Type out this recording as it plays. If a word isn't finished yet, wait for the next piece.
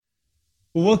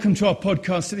Well, welcome to our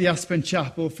podcast at the Aspen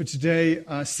Chapel for today,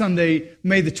 Sunday,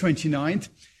 May the 29th.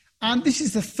 And this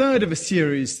is the third of a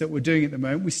series that we're doing at the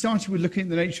moment. We started with looking at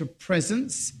the nature of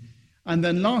presence. And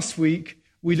then last week,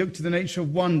 we looked at the nature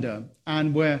of wonder.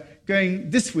 And we're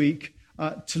going this week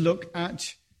to look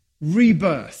at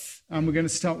rebirth. And we're going to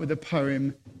start with a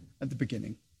poem at the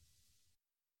beginning.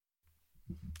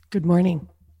 Good morning.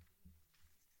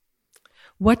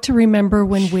 What to Remember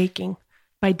When Waking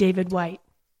by David Whyte.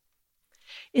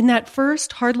 In that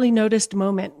first, hardly noticed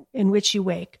moment in which you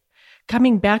wake,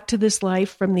 coming back to this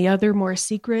life from the other, more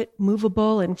secret,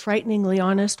 movable, and frighteningly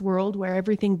honest world where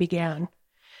everything began,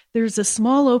 there's a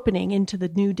small opening into the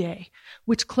new day,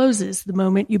 which closes the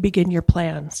moment you begin your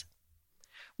plans.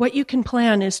 What you can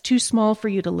plan is too small for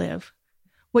you to live.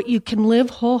 What you can live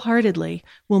wholeheartedly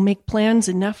will make plans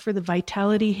enough for the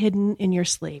vitality hidden in your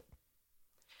sleep.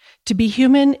 To be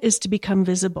human is to become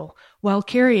visible while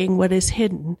carrying what is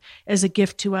hidden as a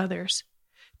gift to others.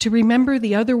 To remember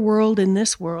the other world in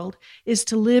this world is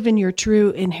to live in your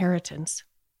true inheritance.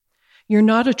 You're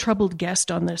not a troubled guest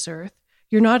on this earth.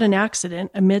 You're not an accident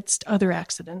amidst other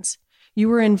accidents. You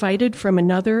were invited from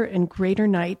another and greater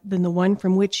night than the one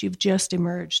from which you've just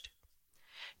emerged.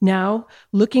 Now,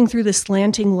 looking through the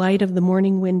slanting light of the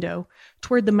morning window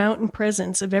toward the mountain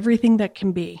presence of everything that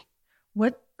can be,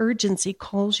 what urgency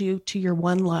calls you to your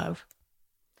one love?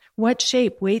 What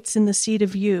shape waits in the seed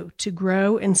of you to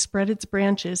grow and spread its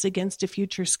branches against a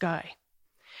future sky?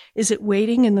 Is it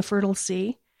waiting in the fertile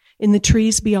sea, in the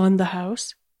trees beyond the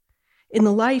house, in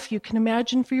the life you can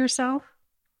imagine for yourself,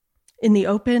 in the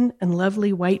open and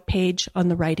lovely white page on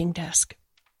the writing desk?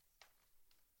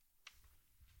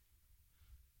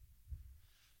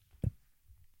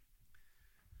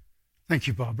 Thank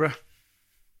you, Barbara.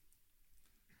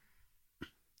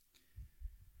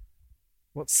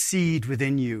 What seed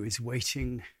within you is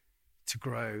waiting to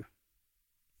grow?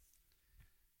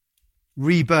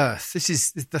 Rebirth. This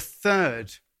is the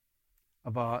third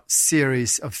of our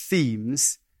series of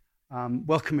themes.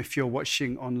 Welcome if you're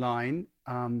watching online.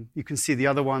 You can see the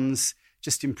other ones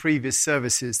just in previous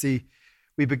services.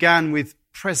 We began with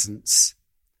presence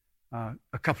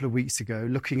a couple of weeks ago,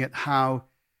 looking at how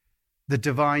the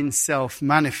divine self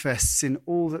manifests in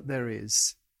all that there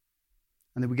is.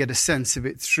 And then we get a sense of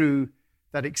it through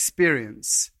that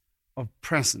experience of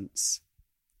presence.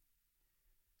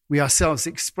 We ourselves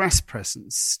express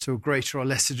presence to a greater or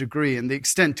lesser degree, and the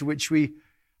extent to which we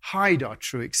hide our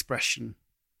true expression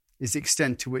is the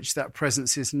extent to which that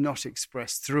presence is not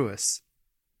expressed through us.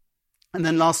 And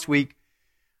then last week,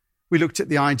 we looked at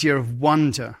the idea of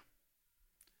wonder.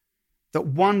 That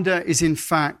wonder is in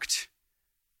fact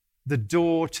the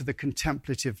door to the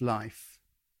contemplative life,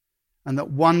 and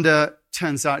that wonder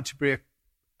turns out to be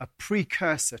a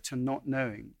precursor to not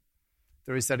knowing.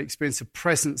 There is that experience of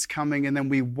presence coming, and then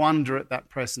we wonder at that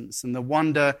presence. And the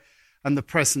wonder and the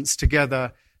presence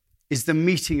together is the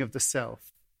meeting of the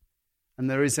self. And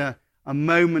there is a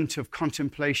moment of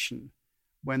contemplation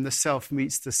when the self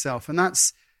meets the self. And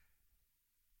that's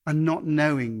a not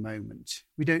knowing moment.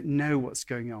 We don't know what's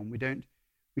going on.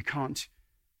 We can't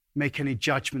make any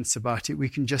judgments about it. We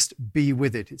can just be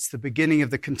with it. It's the beginning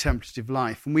of the contemplative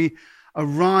life. And we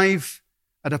arrive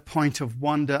at a point of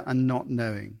wonder and not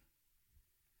knowing.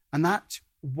 And that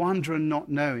wonder and not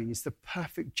knowing is the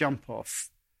perfect jump off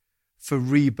for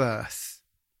rebirth,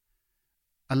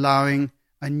 allowing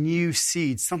a new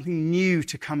seed, something new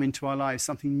to come into our lives,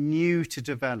 something new to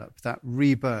develop, that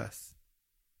rebirth.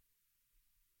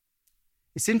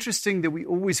 It's interesting that we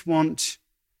always want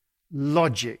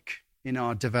logic in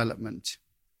our development.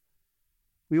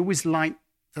 We always like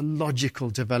the logical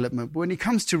development. But when it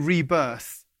comes to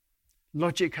rebirth,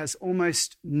 logic has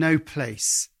almost no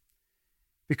place,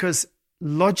 because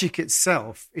logic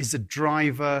itself is a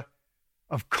driver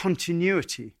of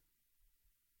continuity.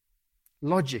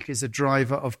 Logic is a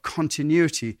driver of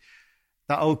continuity.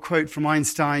 That old quote from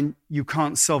Einstein, "You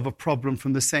can't solve a problem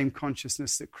from the same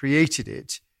consciousness that created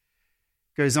it,"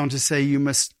 goes on to say you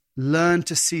must learn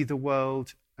to see the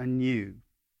world anew,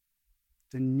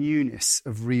 the newness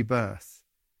of rebirth.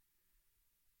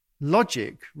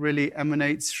 Logic really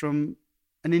emanates from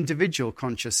an individual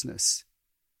consciousness.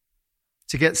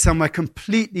 To get somewhere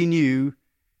completely new,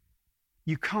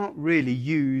 you can't really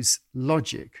use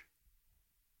logic.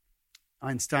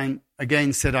 Einstein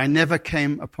again said, "I never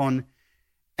came upon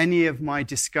any of my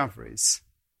discoveries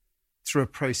through a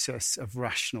process of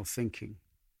rational thinking."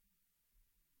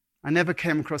 I never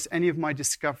came across any of my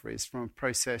discoveries from a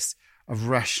process of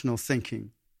rational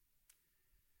thinking.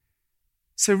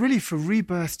 So really, for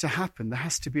rebirth to happen, there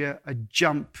has to be a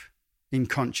jump in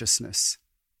consciousness.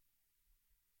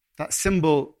 That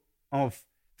symbol of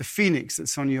the phoenix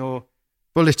that's on your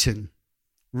bulletin,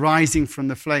 rising from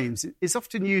the flames, is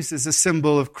often used as a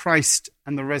symbol of Christ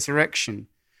and the resurrection.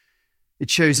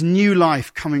 It shows new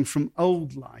life coming from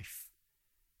old life,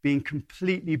 being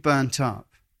completely burnt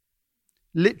up.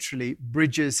 Literally,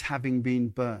 bridges having been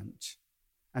burnt,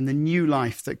 and the new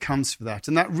life that comes from that.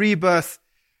 And that rebirth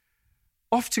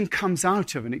often comes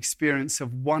out of an experience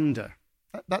of wonder.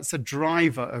 That's a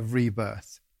driver of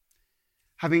rebirth.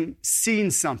 Having seen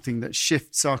something that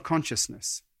shifts our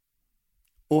consciousness,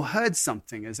 or heard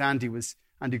something, as Andy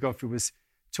Godfrey was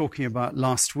talking about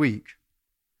last week,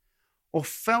 or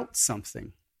felt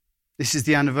something. This is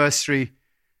the anniversary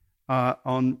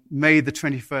on May the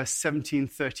 21st,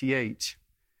 1738,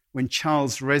 when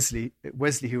Charles Wesley,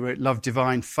 who wrote Love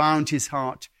Divine, found his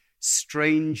heart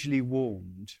strangely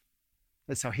warmed.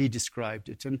 That's how he described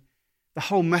it. And the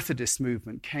whole Methodist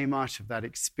movement came out of that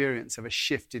experience of a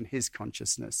shift in his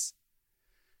consciousness.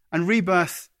 And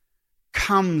rebirth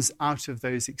comes out of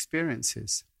those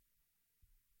experiences.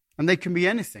 And they can be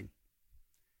anything.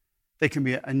 They can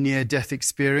be a near-death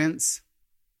experience,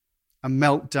 a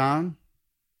meltdown,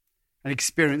 an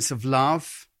experience of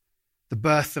love, the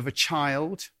birth of a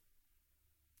child,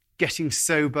 getting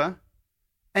sober.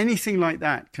 Anything like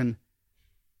that can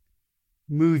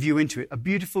move you into it. A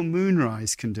beautiful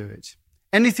moonrise can do it.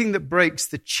 Anything that breaks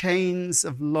the chains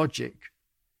of logic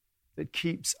that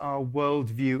keeps our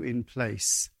worldview in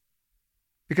place.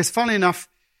 Because funnily enough,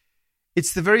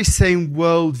 it's the very same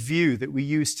worldview that we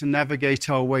use to navigate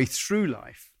our way through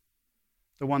life,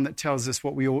 the one that tells us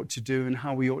what we ought to do and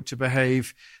how we ought to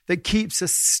behave, that keeps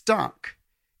us stuck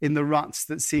in the ruts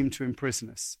that seem to imprison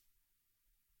us.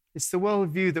 It's the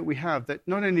worldview that we have that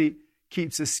not only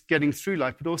keeps us getting through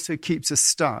life, but also keeps us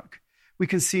stuck. We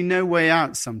can see no way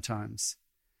out sometimes,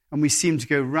 and we seem to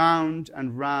go round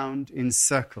and round in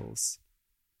circles.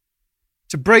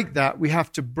 To break that, we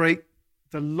have to break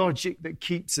the logic that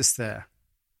keeps us there.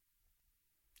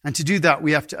 And to do that,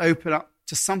 we have to open up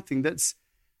to something that's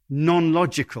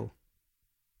non-logical.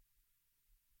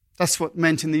 That's what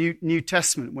meant in the New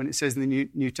Testament, when it says in the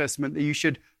New Testament that you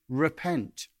should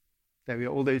repent. There we are,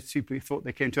 all those people who thought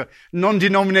they came to a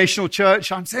non-denominational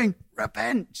church. I'm saying,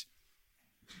 repent.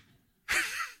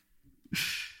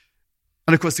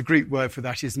 And of course, the Greek word for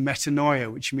that is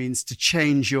metanoia, which means to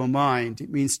change your mind.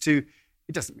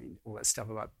 It doesn't mean all that stuff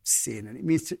about sin, and it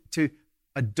means to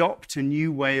adopt a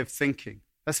new way of thinking.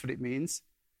 That's what it means.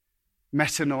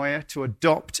 Metanoia, to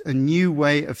adopt a new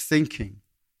way of thinking.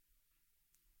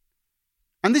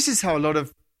 And this is how a lot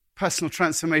of personal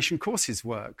transformation courses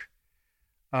work.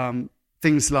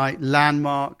 Things like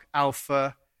Landmark,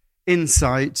 Alpha,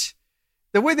 Insight.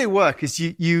 The way they work is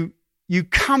you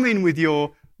come in with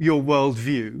your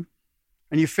worldview,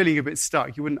 and you're feeling a bit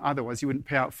stuck. You wouldn't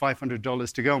pay out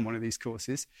 $500 to go on one of these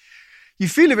courses. You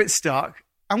feel a bit stuck,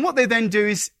 and what they then do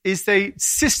is they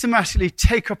systematically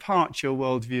take apart your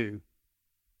worldview.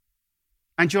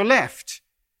 And you're left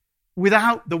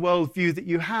without the worldview that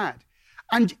you had.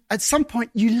 And at some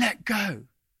point, you let go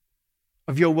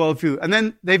of your worldview. And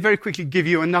then they very quickly give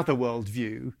you another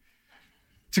worldview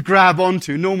to grab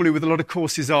onto, normally with a lot of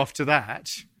courses after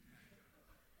that,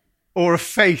 or a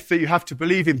faith that you have to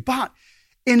believe in. But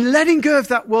in letting go of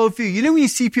that worldview, you know when you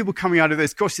see people coming out of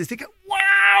those courses, they go,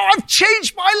 wow, I've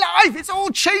changed my life. It's all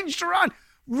changed around.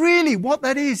 Really, what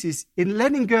that is in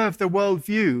letting go of the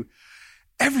worldview,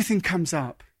 everything comes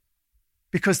up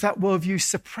because that worldview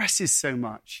suppresses so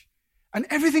much. And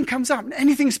everything comes up and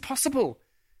anything's possible.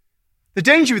 The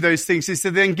danger with those things is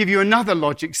to then give you another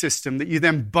logic system that you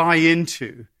then buy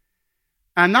into.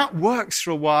 And that works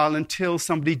for a while until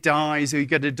somebody dies or you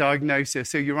get a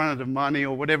diagnosis or you run out of money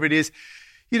or whatever it is.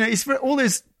 You know, it's all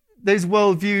those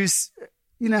worldviews,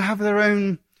 you know, have their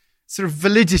own sort of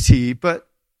validity, but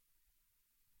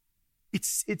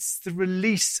it's the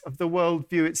release of the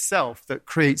worldview itself that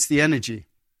creates the energy.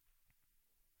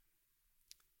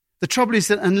 The trouble is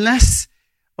that unless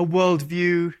a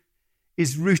worldview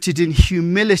is rooted in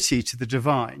humility to the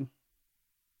divine,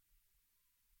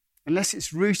 unless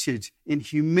it's rooted in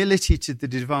humility to the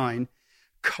divine,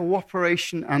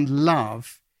 cooperation and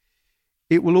love,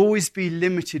 it will always be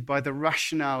limited by the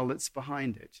rationale that's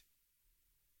behind it.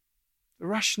 The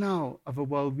rationale of a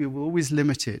worldview will always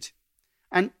limit it.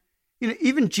 And, you know,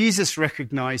 even Jesus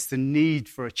recognized the need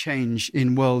for a change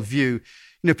in worldview. You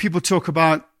know, people talk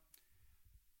about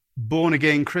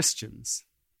born-again Christians.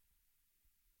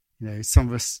 You know, some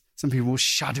people will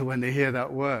shudder when they hear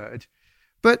that word.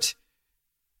 But,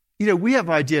 you know, we have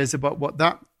ideas about what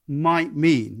that might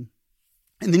mean.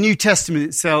 In the New Testament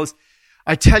it says,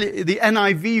 I tell you, the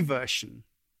NIV version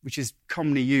which is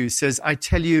commonly used, says, I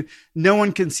tell you, no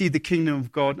one can see the kingdom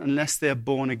of God unless they're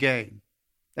born again.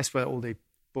 That's where all the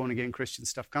born-again Christian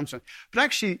stuff comes from. But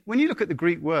actually, when you look at the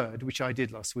Greek word, which I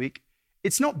did last week,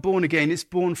 it's not born again, it's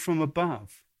born from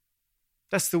above.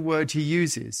 That's the word he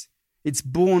uses. It's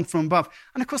born from above.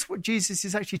 And of course, what Jesus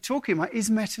is actually talking about is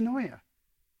metanoia.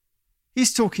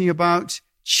 He's talking about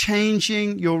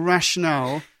changing your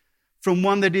rationale from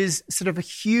one that is sort of a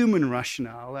human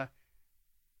rationale,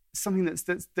 something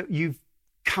that you've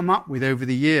come up with over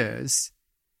the years,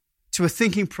 to a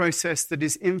thinking process that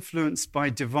is influenced by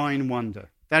divine wonder.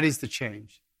 That is the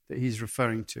change that he's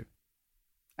referring to.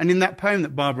 And in that poem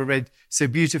that Barbara read so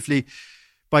beautifully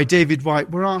by David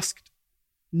Whyte, we're asked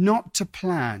not to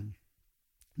plan,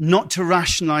 not to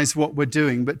rationalize what we're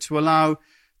doing, but to allow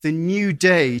the new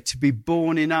day to be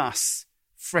born in us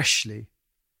freshly,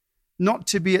 not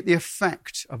to be at the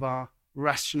effect of our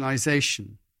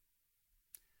rationalization.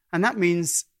 And that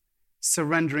means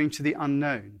surrendering to the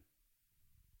unknown.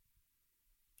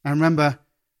 And remember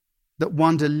that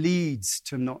wonder leads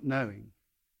to not knowing.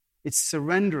 It's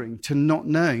surrendering to not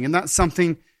knowing. And that's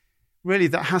something really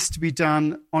that has to be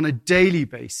done on a daily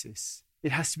basis.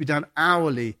 It has to be done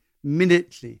hourly,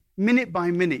 minutely. Minute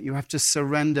by minute, you have to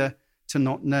surrender to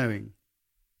not knowing.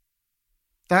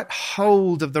 That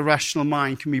hold of the rational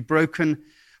mind can be broken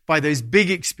by those big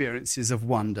experiences of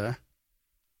wonder,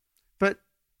 but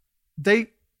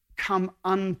they come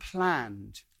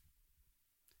unplanned.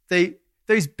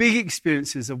 Those big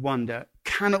experiences of wonder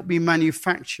cannot be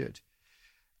manufactured.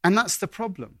 And that's the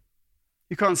problem.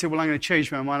 You can't say, well, I'm going to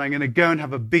change my mind. I'm going to go and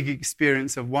have a big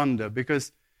experience of wonder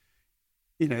because,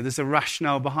 there's a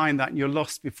rationale behind that and you're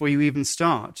lost before you even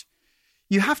start.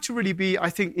 You have to really be, I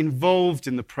think, involved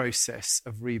in the process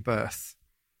of rebirth.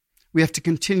 We have to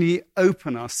continually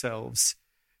open ourselves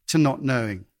to not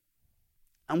knowing.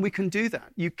 And we can do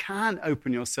that. You can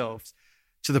open yourselves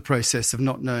to the process of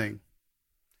not knowing.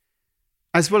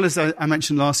 As well as I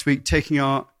mentioned last week, taking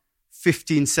our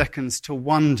 15 seconds to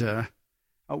wonder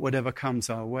at whatever comes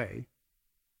our way.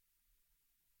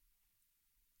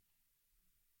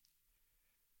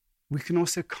 We can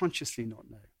also consciously not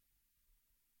know.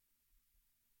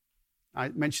 I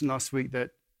mentioned last week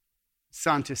that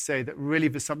scientists say that really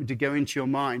for something to go into your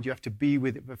mind, you have to be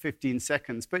with it for 15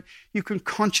 seconds, but you can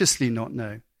consciously not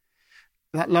know.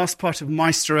 That last part of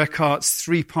Meister Eckhart's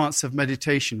 3 parts of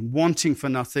meditation, wanting for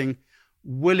nothing,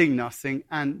 willing nothing,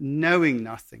 and knowing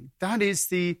nothing. That is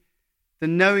the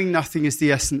knowing nothing is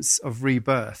the essence of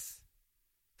rebirth.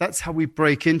 That's how we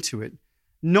break into it,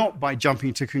 not by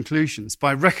jumping to conclusions,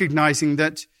 by recognizing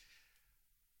that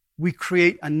we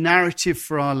create a narrative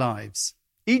for our lives.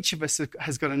 Each of us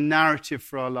has got a narrative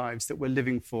for our lives that we're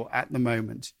living for at the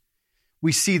moment.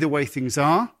 We see the way things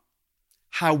are,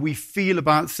 how we feel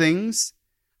about things,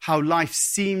 how life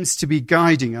seems to be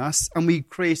guiding us, and we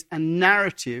create a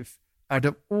narrative out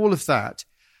of all of that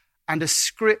and a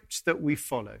script that we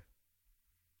follow.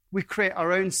 We create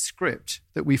our own script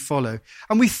that we follow.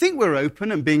 And we think we're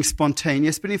open and being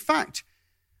spontaneous, but in fact,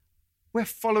 we're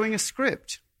following a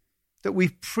script that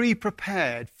we've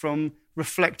pre-prepared from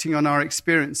reflecting on our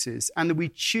experiences, and that we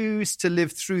choose to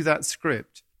live through that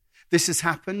script. This has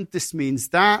happened, this means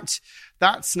that,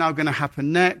 that's now going to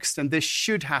happen next, and this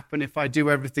should happen if I do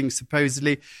everything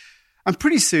supposedly. And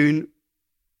pretty soon,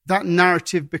 that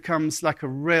narrative becomes like a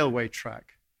railway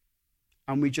track.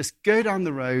 And we just go down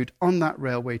the road on that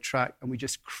railway track and we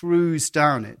just cruise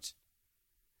down it.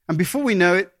 And before we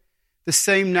know it, the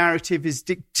same narrative is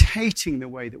dictating the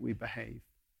way that we behave.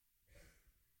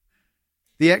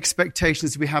 The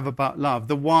expectations we have about love,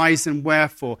 the whys and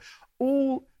wherefore,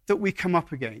 all that we come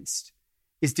up against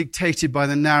is dictated by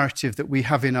the narrative that we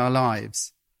have in our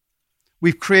lives.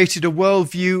 We've created a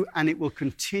worldview and it will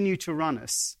continue to run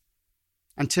us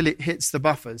until it hits the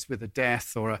buffers with a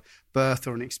death or a birth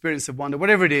or an experience of wonder,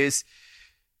 whatever it is,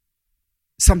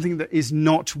 something that is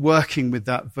not working with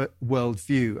that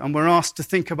worldview. And we're asked to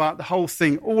think about the whole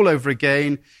thing all over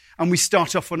again, and we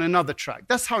start off on another track.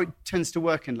 That's how it tends to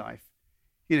work in life.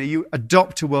 You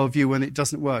adopt a worldview when it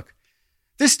doesn't work.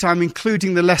 This time,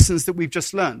 including the lessons that we've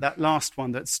just learned, that last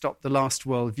one that stopped the last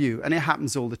worldview, and it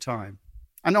happens all the time.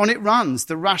 And on it runs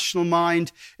the rational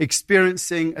mind,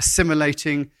 experiencing,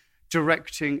 assimilating,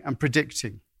 directing and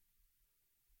predicting.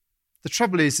 The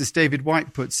trouble is, as David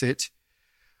Whyte puts it,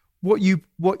 what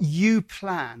you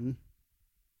plan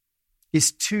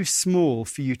is too small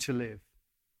for you to live.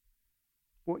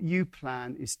 What you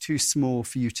plan is too small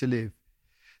for you to live.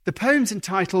 The poem's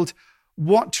entitled,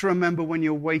 What to Remember When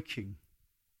You're Waking.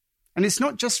 And it's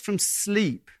not just from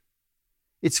sleep.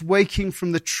 It's waking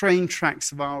from the train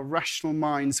tracks of our rational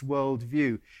mind's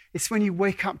worldview. It's when you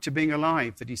wake up to being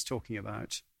alive that he's talking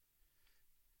about.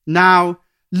 Now,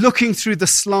 looking through the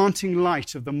slanting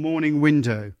light of the morning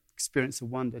window, experience of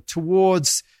wonder,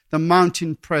 towards the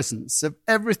mountain presence of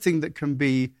everything that can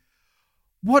be,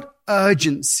 what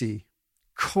urgency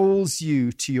calls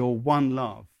you to your one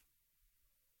love?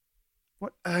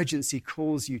 What urgency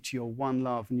calls you to your one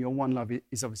love? And your one love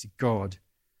is obviously God.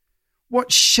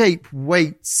 What shape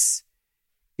waits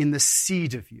in the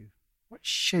seed of you? What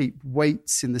shape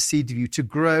waits in the seed of you to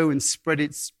grow and spread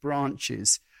its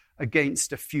branches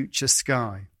against a future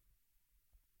sky?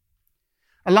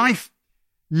 A life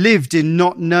lived in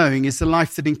not knowing is a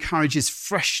life that encourages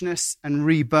freshness and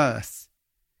rebirth.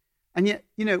 And yet,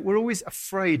 we're always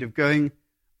afraid of going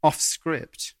off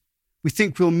script. We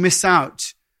think we'll miss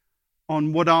out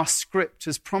on what our script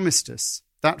has promised us,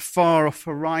 that far off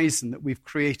horizon that we've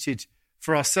created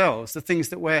for ourselves, the things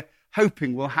that we're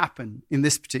hoping will happen in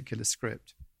this particular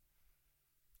script.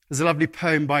 There's a lovely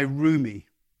poem by Rumi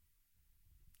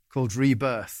called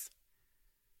Rebirth.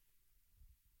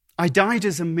 I died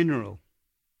as a mineral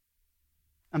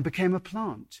and became a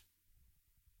plant.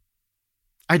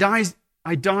 I died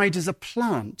as a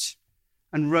plant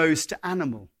and rose to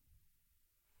animal.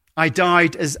 I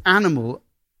died as animal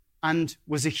and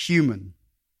was a human.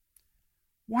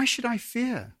 Why should I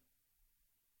fear?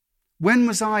 When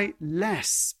was I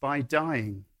less by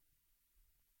dying?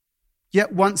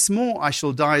 Yet once more I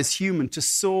shall die as human, to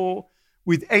soar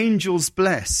with angels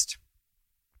blessed.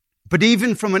 But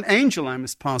even from an angel I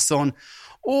must pass on.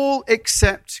 All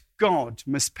except God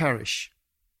must perish.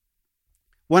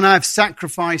 When I have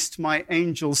sacrificed my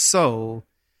angel soul,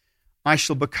 I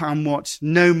shall become what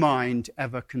no mind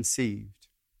ever conceived.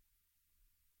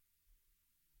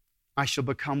 I shall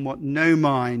become what no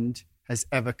mind has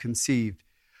ever conceived.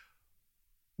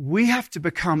 We have to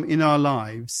become in our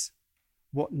lives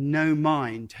what no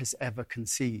mind has ever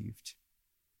conceived.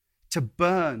 To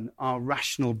burn our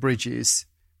rational bridges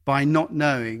by not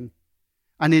knowing,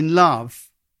 and in love,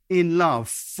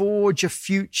 forge a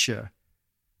future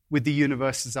with the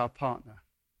universe as our partner.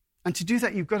 And to do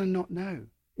that, you've got to not know.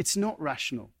 It's not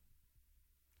rational.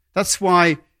 That's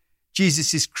why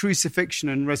Jesus' crucifixion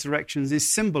and resurrection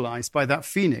is symbolized by that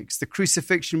phoenix. The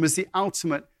crucifixion was the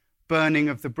ultimate burning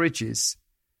of the bridges,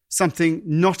 something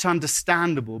not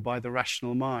understandable by the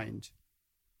rational mind.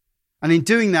 And in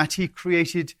doing that, he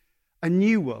created a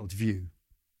new worldview.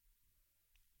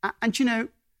 And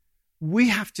we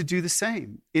have to do the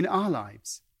same in our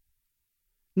lives.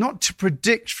 Not to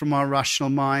predict from our rational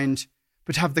mind,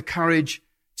 but have the courage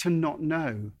to not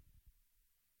know.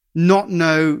 Not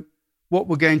know what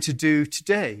we're going to do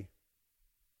today,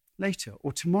 later,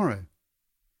 or tomorrow.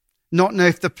 Not know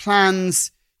if the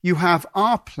plans you have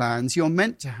are plans you're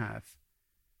meant to have,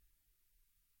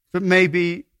 but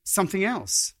maybe something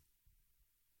else.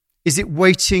 Is it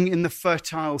waiting in the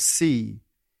fertile sea,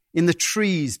 in the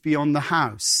trees beyond the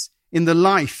house, in the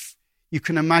life you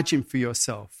can imagine for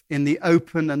yourself, in the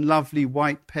open and lovely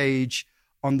white page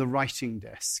on the writing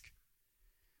desk?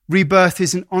 Rebirth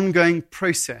is an ongoing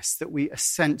process that we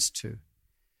assent to.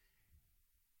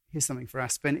 Here's something for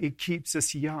Aspen. It keeps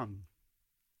us young.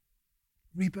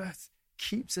 Rebirth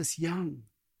keeps us young.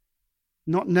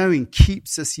 Not knowing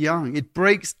keeps us young. It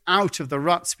breaks out of the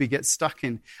ruts we get stuck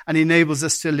in and enables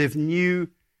us to live new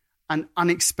and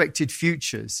unexpected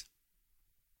futures.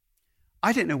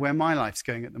 I don't know where my life's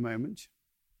going at the moment.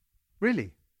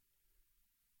 Really.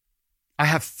 I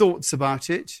have thoughts about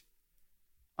it.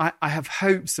 I have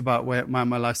hopes about where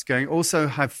my life's going. Also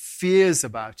have fears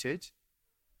about it.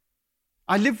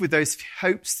 I live with those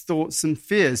hopes, thoughts, and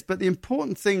fears. But the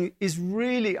important thing is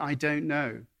really I don't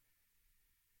know.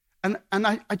 And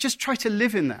I just try to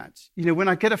live in that. When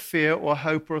I get a fear or a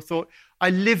hope or a thought,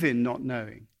 I live in not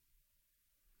knowing.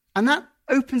 And that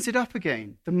opens it up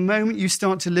again, the moment you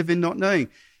start to live in not knowing.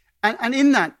 And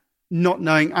in that not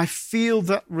knowing, I feel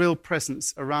that real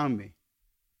presence around me.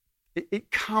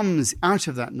 It comes out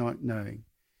of that not knowing.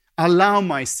 I allow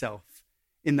myself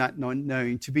in that not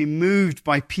knowing to be moved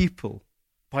by people,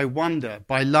 by wonder,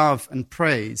 by love and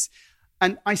praise.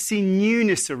 And I see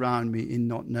newness around me in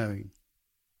not knowing,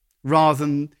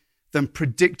 rather than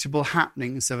predictable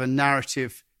happenings of a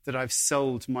narrative that I've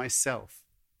sold myself.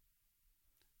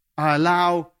 I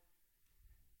allow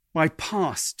my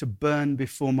past to burn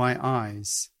before my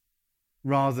eyes,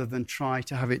 rather than try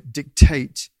to have it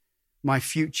dictate my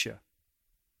future.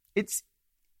 It's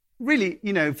really,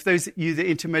 for those of you that are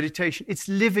into meditation, it's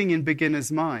living in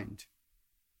beginner's mind.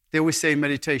 They always say in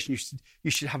meditation, you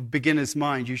should have beginner's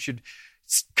mind. You should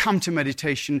come to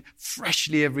meditation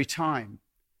freshly every time.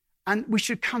 And we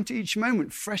should come to each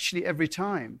moment freshly every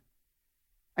time.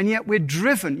 And yet we're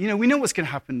driven. We know what's going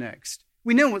to happen next.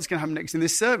 We know what's going to happen next in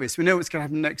this service. We know what's going to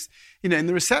happen next, in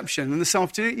the reception and this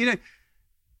afternoon.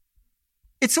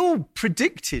 It's all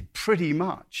predicted pretty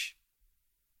much.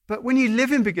 But when you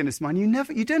live in beginner's mind,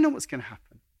 you don't know what's going to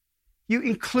happen. You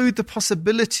include the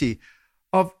possibility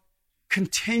of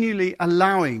continually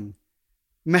allowing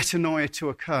metanoia to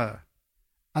occur,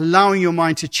 allowing your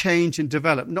mind to change and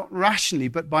develop, not rationally,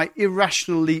 but by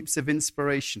irrational leaps of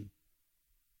inspiration.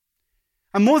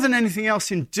 And more than anything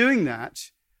else in doing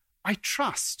that, I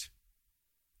trust.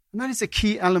 And that is a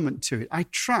key element to it. I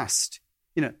trust.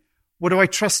 What do I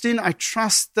trust in? I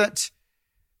trust that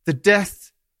the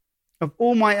death of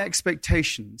all my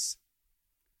expectations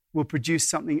will produce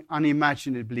something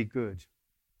unimaginably good.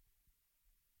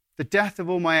 The death of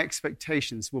all my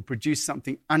expectations will produce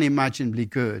something unimaginably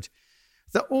good.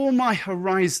 That all my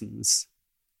horizons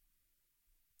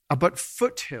are but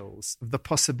foothills of the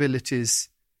possibilities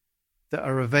that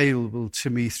are available to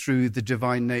me through the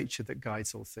divine nature that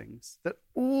guides all things. That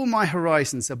all my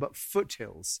horizons are but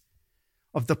foothills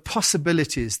of the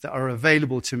possibilities that are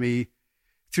available to me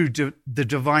through the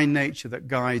divine nature that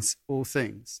guides all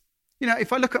things.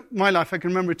 If I look at my life, I can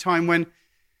remember a time when,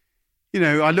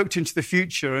 I looked into the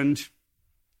future and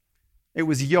it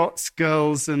was yachts,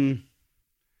 girls, and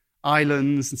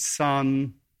islands and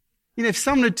sun. If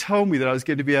someone had told me that I was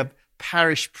going to be a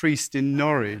parish priest in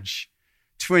Norwich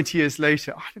 20 years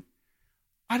later,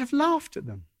 I'd have laughed at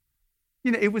them.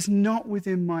 It was not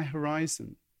within my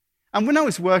horizon. And when I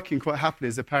was working quite happily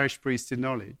as a parish priest in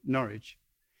Norwich,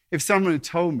 if someone had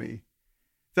told me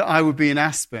that I would be in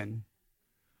Aspen,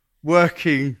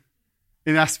 working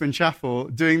in Aspen Chapel,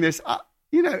 doing this,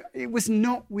 it was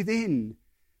not within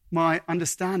my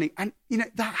understanding. And,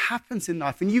 that happens in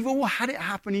life. And you've all had it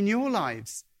happen in your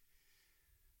lives.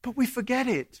 But we forget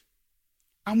it.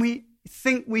 And we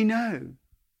think we know.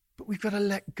 But we've got to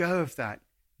let go of that,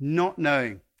 not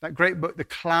knowing. That great book, The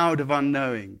Cloud of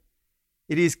Unknowing.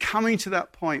 It is coming to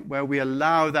that point where we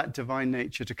allow that divine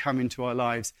nature to come into our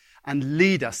lives and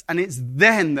lead us. And it's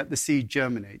then that the seed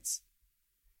germinates.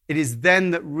 It is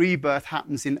then that rebirth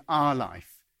happens in our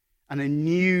life and a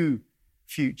new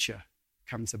future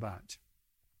comes about.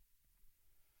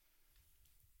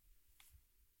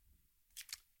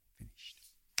 Finished.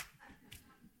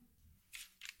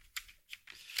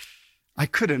 I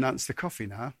could announce the coffee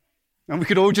now, and we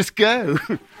could all just go.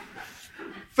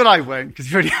 But I won't,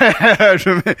 because you've already heard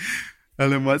from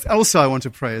Ellen once. Also, I want to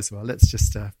pray as well. Let's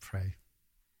just pray.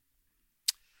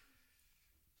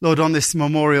 Lord, on this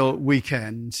Memorial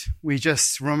Weekend, we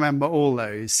just remember all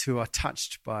those who are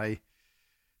touched by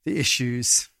the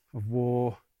issues of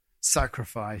war,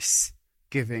 sacrifice,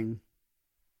 giving,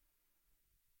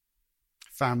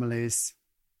 families,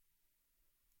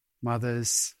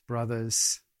 mothers,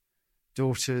 brothers,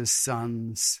 daughters,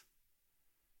 sons,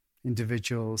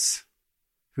 individuals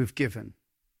who've given.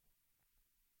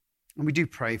 And we do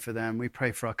pray for them. We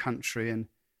pray for our country and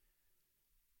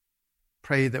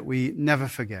pray that we never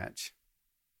forget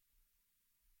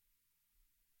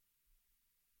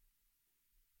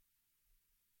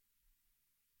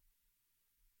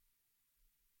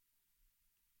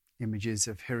images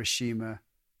of Hiroshima,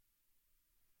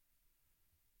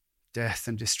 death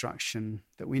and destruction,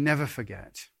 that we never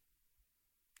forget,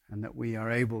 and that we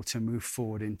are able to move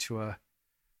forward into a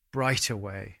brighter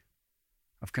way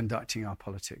of conducting our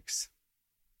politics.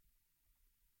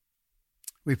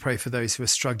 We pray for those who are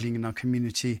struggling in our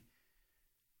community.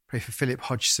 Pray for Philip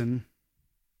Hodgson,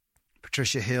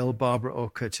 Patricia Hill, Barbara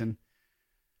Orcutt, and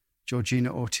Georgina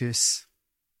Ortiz.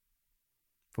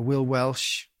 For Will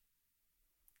Welsh.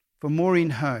 For Maureen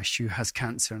Hirsch, who has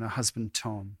cancer, and her husband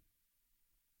Tom.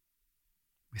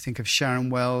 We think of Sharon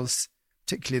Wells,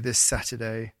 particularly this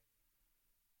Saturday.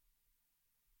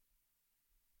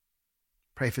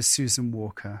 Pray for Susan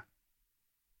Walker,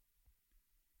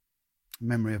 in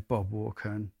memory of Bob Walker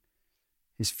and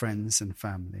his friends and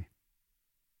family.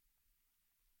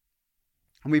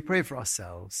 And we pray for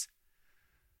ourselves.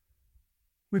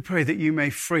 We pray that you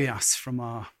may free us from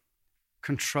our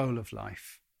control of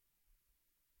life,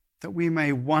 that we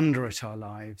may wonder at our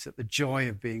lives, at the joy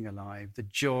of being alive, the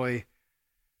joy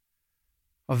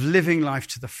of living life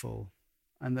to the full,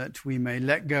 and that we may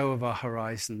let go of our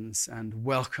horizons and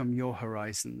welcome your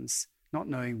horizons, not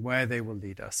knowing where they will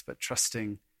lead us, but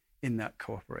trusting in that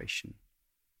cooperation.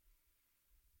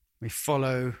 We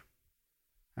follow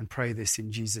and pray this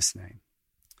in Jesus' name.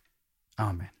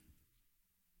 Amen.